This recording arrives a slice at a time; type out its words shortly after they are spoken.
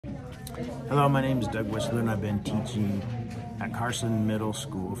Hello, my name is Doug Whistler, and I've been teaching at Carson Middle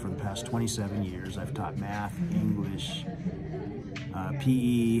School for the past 27 years. I've taught math, English,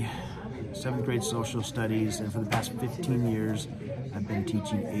 PE, 7th grade social studies, and for the past 15 years, I've been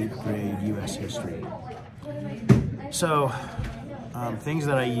teaching 8th grade U.S. history. So, things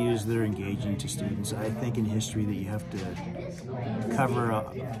that I use that are engaging to students, I think in history that you have to cover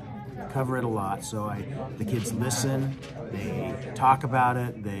it a lot. So the kids listen, they talk about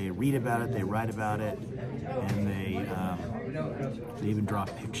it, they read about it, they write about it, and they even draw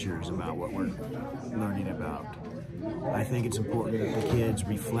pictures about what we're learning about. I think it's important that the kids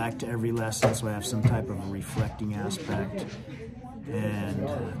reflect every lesson, so I have some type of a reflecting aspect. And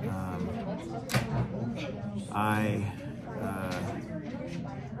I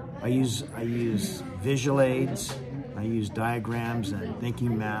use visual aids, I use diagrams and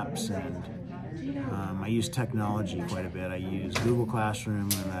thinking maps, and I use technology quite a bit. I use Google Classroom,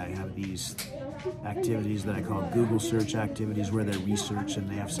 and I have these activities that I call Google search activities where they research and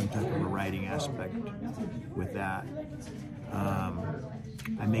they have some type of a writing aspect with that.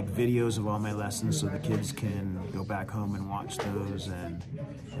 I make videos of all my lessons so the kids can go back home and watch those, and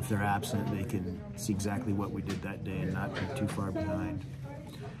if they're absent, they can see exactly what we did that day and not be too far behind.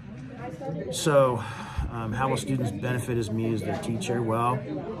 So, how will students benefit as me as their teacher? Well,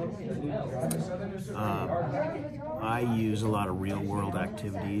 I use a lot of real-world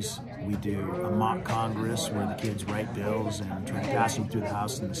activities. We do a mock Congress where the kids write bills and try to pass them through the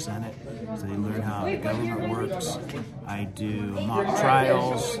House and the Senate, so they learn how the government works. I do mock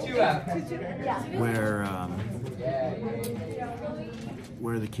trials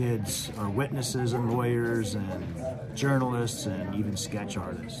where the kids are witnesses and lawyers and journalists and even sketch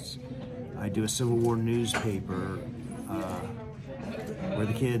artists. I do a Civil War newspaper where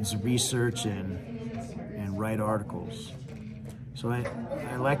the kids research and write articles. So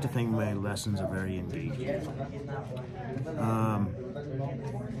I like to think my lessons are very engaging.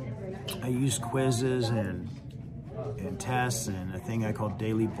 I use quizzes and tests and a thing I call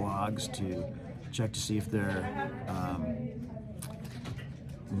daily blogs to check to see if they're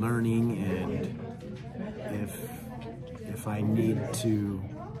learning, and if I need to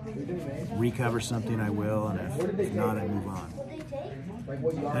recover something, I will, and if not, I move on.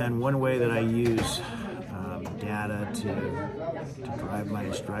 And one way that I use data to drive my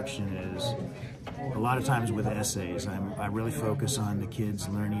instruction is a lot of times with essays. I really focus on the kids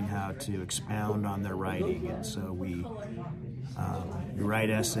learning how to expound on their writing, and so we write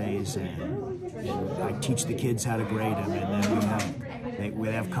essays, and I teach the kids how to grade them, and then we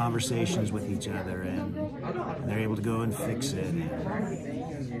have conversations with each other, and they're able to go and fix it.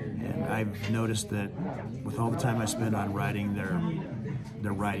 And I've noticed that with all the time I spend on writing,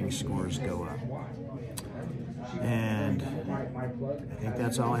 their writing scores go up. And I think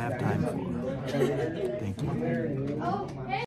that's all I have time for. Thank you.